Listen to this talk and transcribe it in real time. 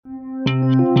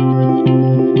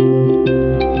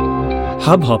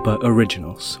Hubhopper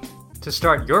Originals. To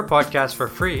start your podcast for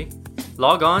free,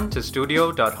 log on to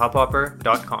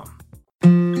studio.hubhopper.com.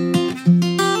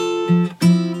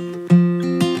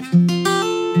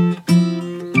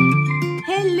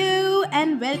 Hello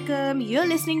and welcome. You're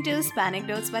listening to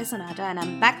Spanecdotes by Sonata, and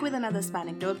I'm back with another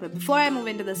Spanecdote. But before I move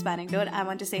into the Spanecdote, I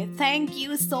want to say thank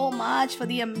you so much for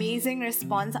the amazing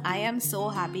response. I am so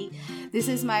happy. This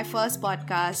is my first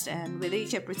podcast, and with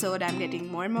each episode, I'm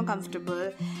getting more and more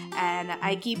comfortable. And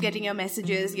I keep getting your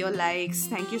messages, your likes.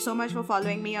 Thank you so much for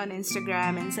following me on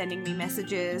Instagram and sending me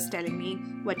messages, telling me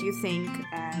what you think,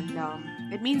 and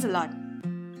it means a lot.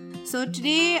 So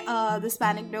today, the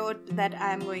Spanecdote that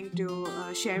I'm going to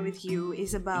share with you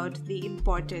is about the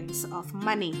importance of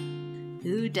money.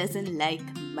 Who doesn't like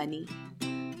money?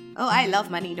 Oh, I love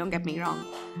money, don't get me wrong.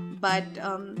 But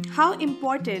how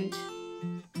important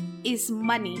is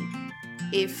money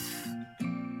if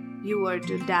you were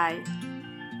to die,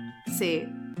 say,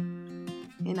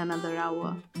 in another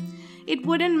hour? It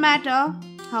wouldn't matter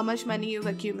how much money you've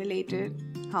accumulated,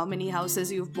 how many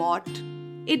houses you've bought.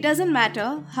 It doesn't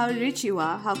matter how rich you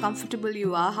are, how comfortable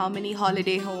you are, how many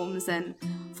holiday homes and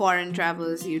foreign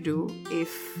travels you do.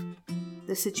 If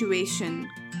the situation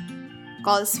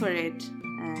calls for it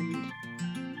and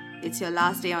it's your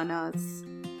last day on earth,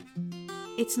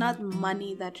 it's not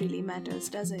money that really matters,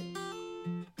 does it?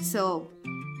 So,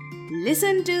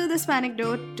 listen to the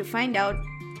Spanecdote to find out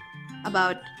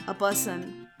about a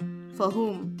person for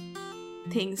whom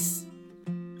things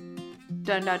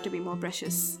turned out to be more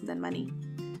precious than money.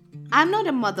 I'm not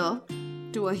a mother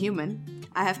to a human.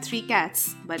 I have 3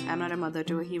 cats, but I'm not a mother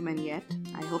to a human yet.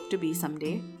 I hope to be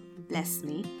someday. Bless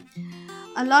me.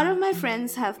 A lot of my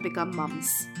friends have become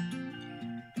mums.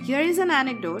 Here is an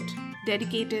anecdote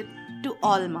dedicated to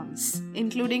all mums,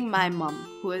 including my mum,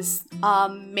 who is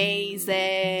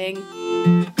amazing.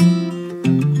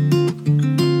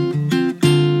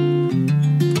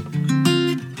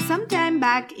 Sometime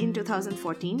back in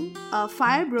 2014, a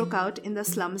fire broke out in the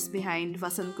slums behind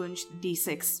Vasant Kunj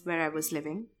D6, where I was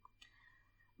living.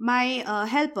 My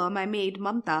helper, my maid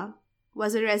Mamta,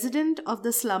 was a resident of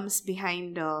the slums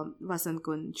behind Vasant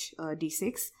Kunj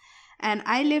D6, and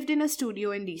I lived in a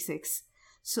studio in D6.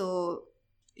 So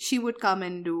she would come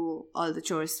and do all the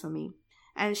chores for me.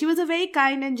 And she was a very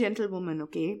kind and gentle woman,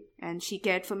 okay? And she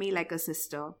cared for me like a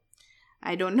sister.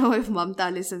 I don't know if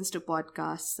Mamta listens to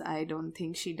podcasts. I don't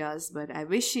think she does, but I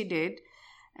wish she did.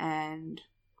 And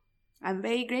I'm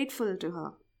very grateful to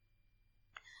her.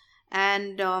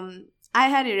 And I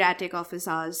had erratic office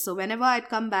hours. So whenever I'd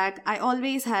come back, I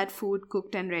always had food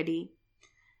cooked and ready.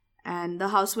 And the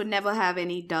house would never have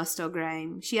any dust or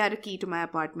grime. She had a key to my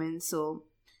apartment, so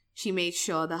she made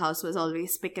sure the house was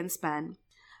always spick and span.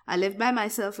 I lived by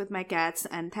myself with my cats,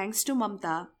 and thanks to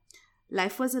Mamta,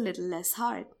 life was a little less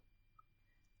hard.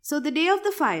 So the day of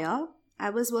the fire, I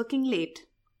was working late.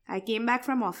 I came back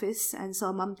from office and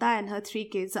saw Mamta and her 3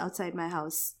 kids outside my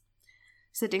house,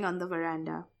 sitting on the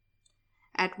veranda.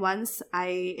 At once,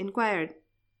 I inquired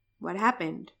what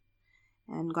happened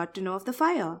and got to know of the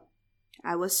fire.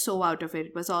 I was so out of it.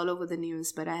 It was all over the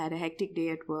news, but I had a hectic day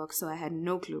at work, so I had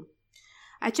no clue.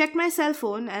 I checked my cell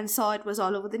phone and saw it was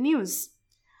all over the news.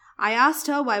 I asked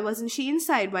her why wasn't she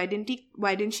inside? Why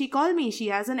didn't she call me? She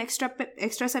has an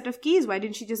extra set of keys. Why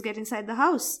didn't she just get inside the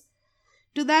house?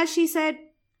 To that she said,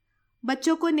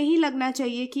 बच्चों को नहीं लगना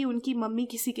चाहिए कि उनकी mummy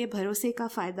किसी के भरोसे का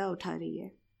फायदा उठा रही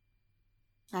है.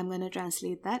 I'm going to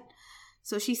translate that.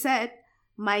 So she said,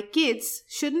 my kids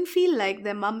shouldn't feel like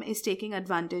their mum is taking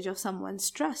advantage of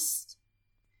someone's trust.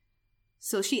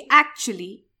 So she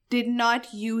actually did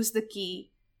not use the key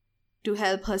to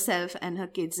help herself and her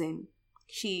kids in.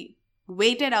 She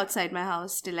waited outside my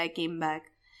house till I came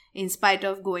back, in spite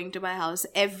of going to my house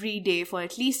every day for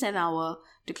at least an hour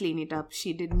to clean it up.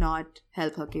 She did not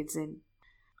help her kids in.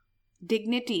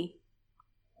 Dignity.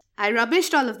 I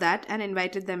rubbished all of that and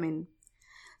invited them in.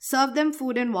 Served them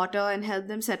food and water and helped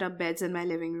them set up beds in my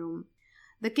living room.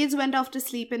 The kids went off to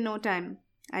sleep in no time.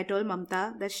 I told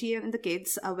Mamta that she and the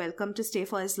kids are welcome to stay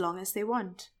for as long as they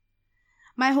want.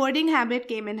 My hoarding habit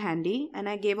came in handy, and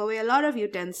I gave away a lot of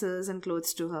utensils and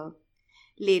clothes to her.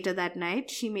 Later that night,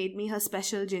 she made me her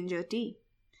special ginger tea.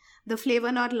 The flavor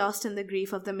not lost in the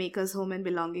grief of the maker's home and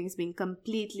belongings being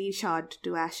completely charred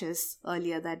to ashes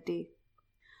earlier that day.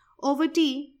 Over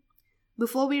tea,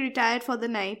 before we retired for the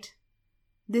night,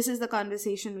 this is the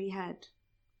conversation we had.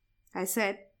 I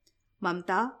said,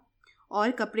 Mamta,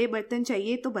 और कपड़े बर्तन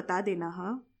चाहिए तो बता देना,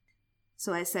 हाँ?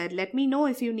 So I said, let me know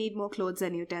if you need more clothes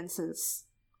and utensils.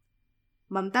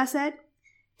 Mamta said,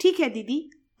 ठीक है दीदी,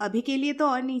 अभी के लिए तो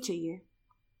और नहीं चाहिए.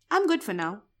 I'm good for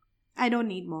now. I don't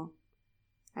need more.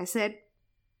 I said,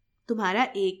 तुम्हारा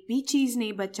एक भी चीज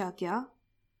नहीं बचा क्या?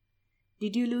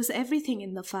 Did you lose everything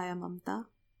in the fire, Mamta?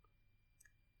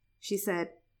 She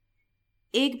said,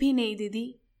 एक भी नहीं दीदी,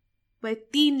 पर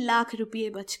 3 लाख रुपये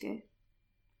बच गए.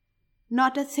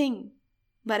 Not a thing,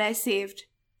 but I saved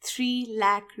 3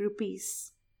 lakh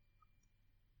rupees.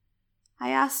 I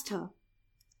asked her,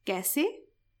 कैसे?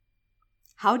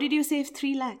 How did you save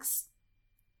 3 lakhs?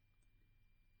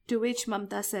 To which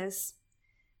Mamta says,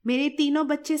 मेरे तीनों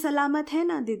बच्चे सलामत हैं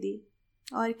ना दीदी,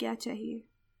 और क्या चाहिए?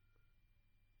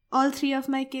 All 3 of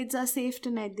my kids are safe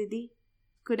tonight, didi.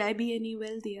 Could I be any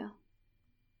wealthier?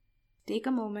 Take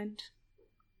a moment.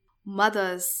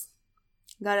 Mothers,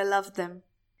 gotta love them.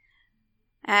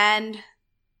 And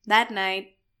that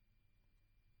night,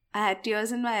 I had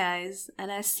tears in my eyes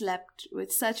and I slept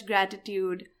with such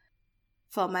gratitude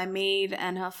for my maid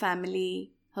and her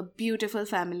family, her beautiful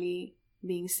family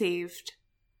being saved.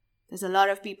 There's a lot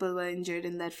of people were injured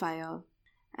in that fire.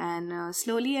 And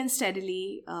slowly and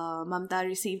steadily, Mamta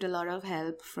received a lot of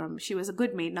help from, she was a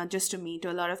good maid, not just to me,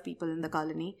 to a lot of people in the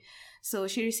colony. So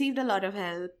she received a lot of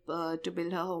help to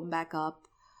build her home back up.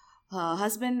 Her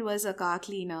husband was a car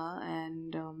cleaner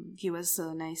and he was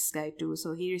a nice guy too.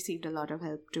 So he received a lot of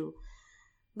help too.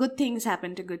 Good things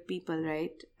happen to good people,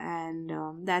 right? And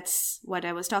that's what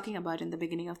I was talking about in the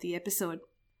beginning of the episode.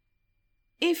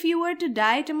 If you were to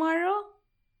die tomorrow,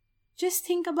 just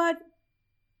think about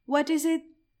what is it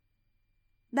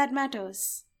that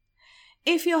matters.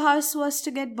 If your house was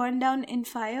to get burned down in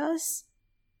fires,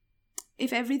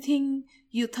 if everything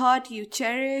you thought you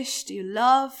cherished, you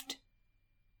loved,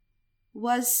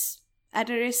 was at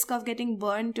a risk of getting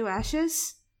burned to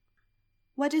ashes,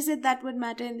 what is it that would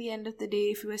matter in the end of the day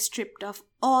if you were stripped of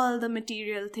all the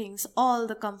material things, all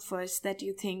the comforts that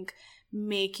you think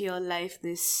make your life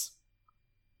this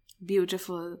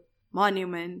beautiful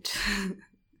monument?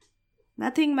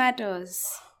 Nothing matters.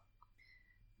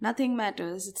 Nothing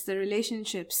matters. It's the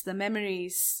relationships, the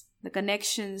memories, the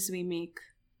connections we make.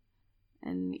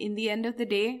 And in the end of the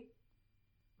day,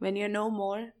 when you're no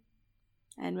more,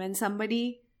 and when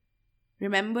somebody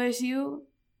remembers you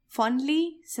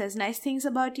fondly, says nice things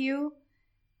about you,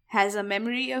 has a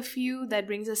memory of you that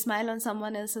brings a smile on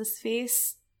someone else's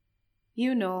face,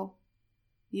 you know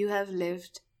you have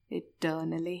lived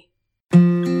eternally.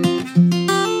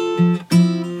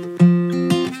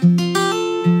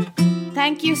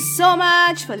 Thank you so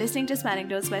much for listening to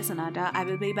Spananecdotes by Sonata. I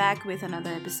will be back with another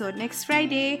episode next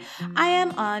Friday. I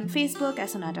am on Facebook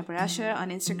as Sonata Parashar, on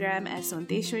Instagram as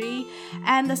Sonteshwari,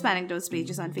 and the Spananecdotes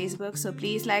page is on Facebook. So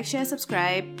please like, share,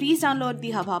 subscribe. Please download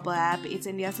the Hubhopper app. It's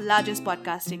India's largest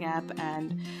podcasting app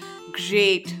and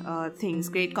great things,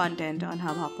 great content on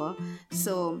Hubhopper.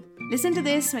 So listen to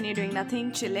this when you're doing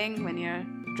nothing, chilling, when you're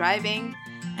driving.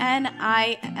 And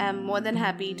I am more than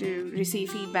happy to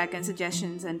receive feedback and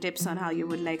suggestions and tips on how you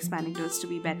would like Spananecdotes to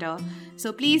be better.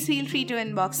 So please feel free to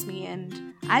inbox me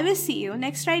and I will see you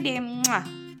next Friday. Mwah!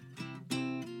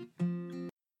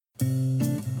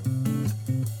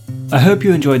 I hope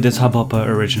you enjoyed this Hubhopper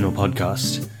original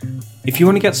podcast. If you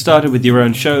want to get started with your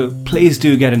own show, please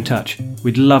do get in touch.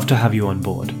 We'd love to have you on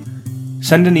board.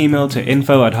 Send an email to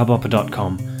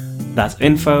info@hubhopper.com. That's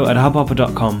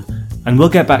info@hubhopper.com. And we'll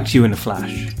get back to you in a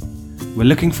flash. We're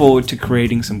looking forward to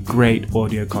creating some great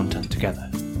audio content together.